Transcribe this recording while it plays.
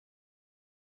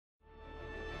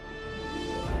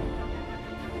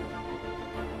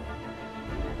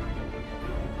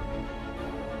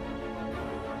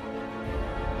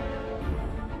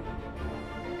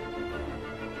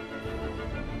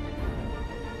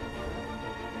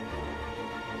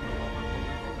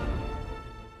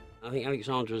I think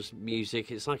Alexandra's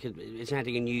music, it's like it's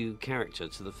adding a new character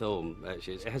to the film,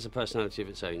 actually. It has a personality of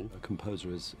its own. A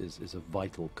composer is a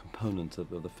vital component of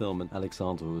the film, and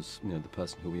Alexandra was, the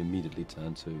person who we immediately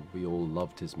turned to. We all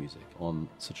loved his music on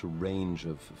such a range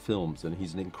of films, and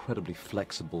he's an incredibly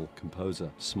flexible composer.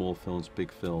 Small films,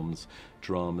 big films,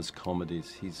 dramas,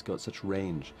 comedies. He's got such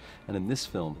range. And in this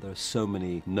film, there are so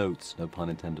many notes, no pun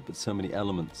intended, but so many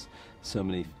elements, so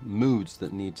many moods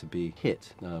that need to be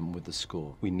hit with the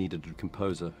score. We needed a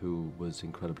composer who was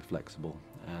incredibly flexible,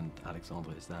 and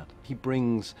Alexandre is that. He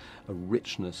brings a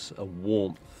richness, a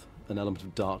warmth, an element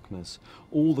of darkness,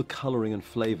 all the colouring and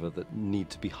flavour that need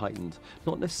to be heightened,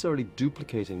 not necessarily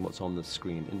duplicating what's on the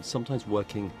screen, and sometimes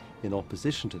working in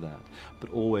opposition to that,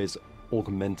 but always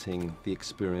augmenting the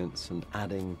experience and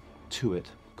adding to it.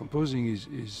 Composing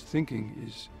is thinking,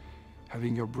 is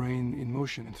having your brain in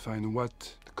motion and find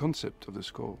what the concept of the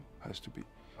score has to be.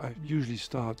 I usually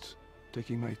start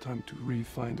taking my time to really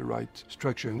find the right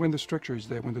structure. And when the structure is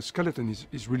there, when the skeleton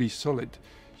is really solid,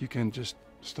 you can just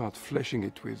start fleshing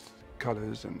it with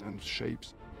colors and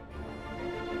shapes.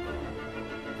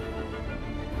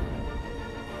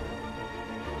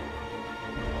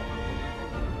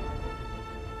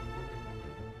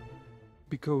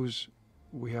 Because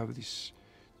we have this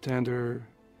tender,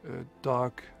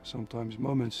 dark, sometimes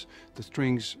moments, the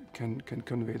strings can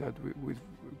convey that with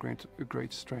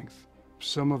great strength.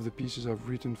 Some of the pieces I've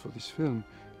written for this film,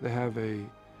 they have an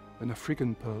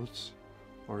African pulse,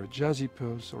 or a jazzy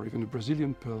pulse, or even a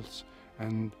Brazilian pulse,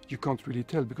 and you can't really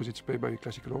tell because it's played by a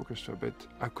classical orchestra, but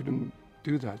I couldn't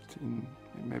do that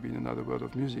maybe in another world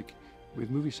of music.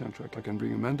 With movie soundtrack, I can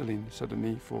bring a mandolin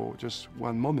suddenly for just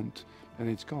one moment, and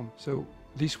it's gone. So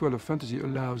this world of fantasy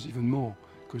allows even more,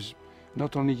 because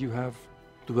not only you have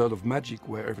the world of magic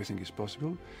where everything is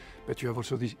possible, but you have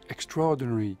also this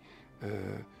extraordinary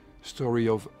story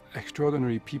of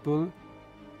extraordinary people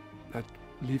that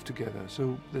live together.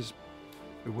 So there's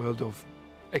a world of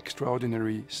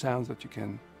extraordinary sounds that you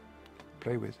can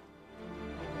play with.